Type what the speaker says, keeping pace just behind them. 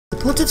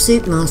Pot of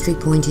Soup Mastery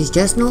Point is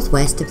just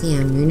northwest of the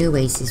Amrun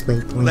Oasis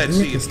waypoint Let's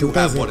in the see if Crystal you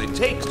have Desert. what it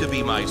takes to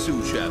be my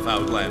sous chef,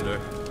 Outlander.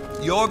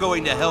 You're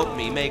going to help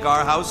me make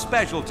our house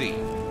specialty,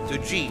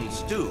 tagine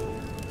stew.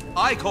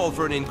 I call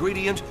for an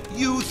ingredient,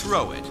 you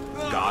throw it.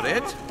 Got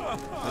it?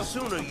 The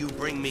sooner you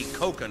bring me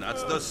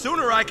coconuts, the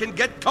sooner I can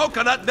get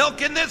coconut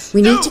milk in this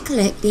We stew! need to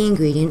collect the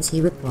ingredients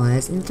he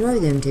requires and throw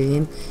them to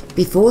him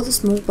before the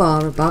small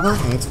bar above our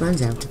heads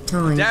runs out of A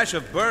time. dash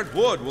of burnt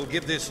wood will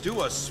give this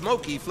stew a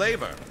smoky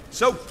flavor.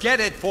 So get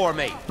it for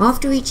me!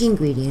 After each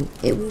ingredient,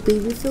 it will be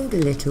refilled a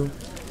little.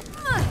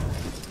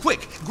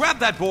 Quick, grab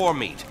that boar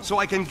meat so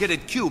I can get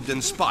it cubed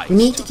and spiced. We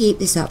need to keep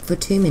this up for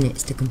 2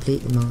 minutes to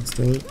complete the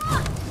mastery.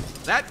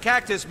 That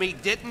cactus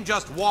meat didn't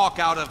just walk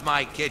out of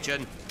my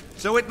kitchen,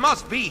 so it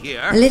must be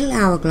here. A little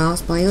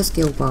hourglass by your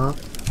skill bar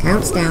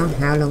counts down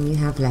how long you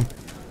have left.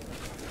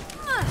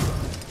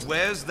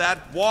 Where's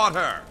that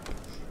water?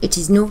 It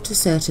is not a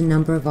certain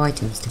number of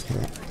items to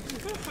collect.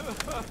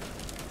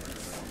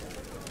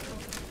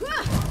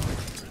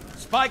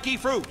 Spiky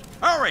fruit,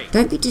 hurry!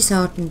 Don't be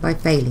disheartened by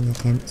failing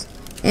attempts.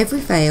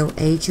 Every fail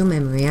aids your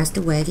memory as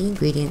to where the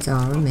ingredients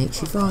are and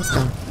makes you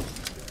faster.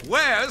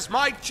 Where's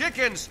my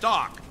chicken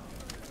stock?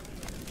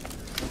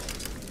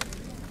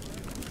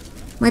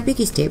 My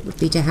biggest tip would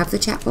be to have the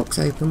chat box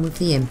open with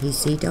the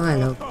NPC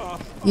dialogue.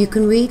 You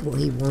can read what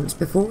he wants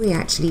before he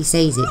actually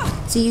says it,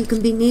 so you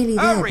can be nearly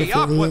there Hurry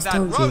before up he with has that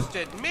told you.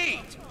 roasted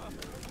meat!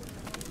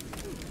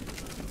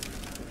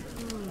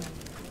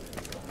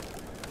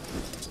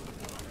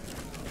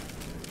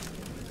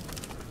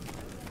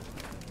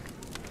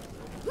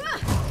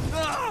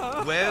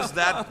 Where's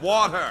that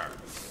water?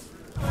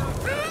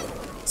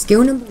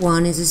 Skill number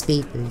 1 is a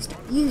speed boost.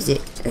 Use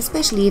it,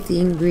 especially if the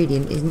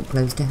ingredient isn't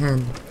close to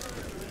hand.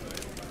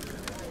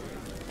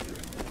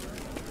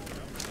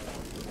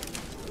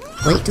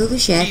 Wait till the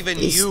chef Even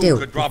is you still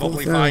could before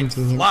probably throwing find to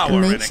him, flour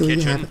and in make a sure you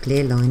kitchen. have a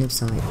clear line of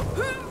sight.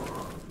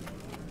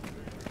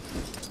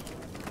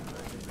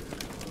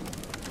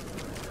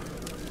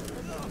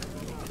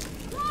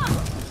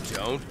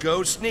 Don't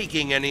go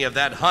sneaking any of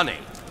that honey.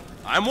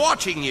 I'm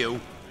watching you.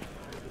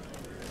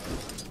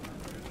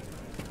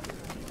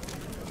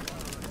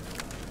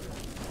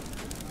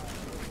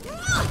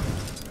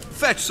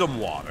 Fetch some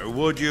water,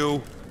 would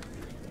you?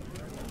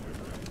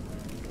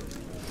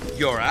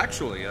 You're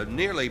actually a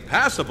nearly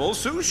passable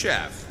sous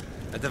chef.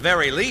 At the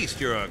very least,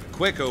 you're a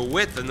quicker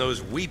wit than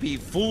those weepy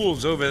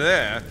fools over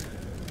there.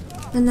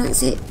 And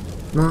that's it.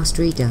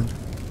 Mastery done.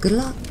 Good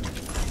luck.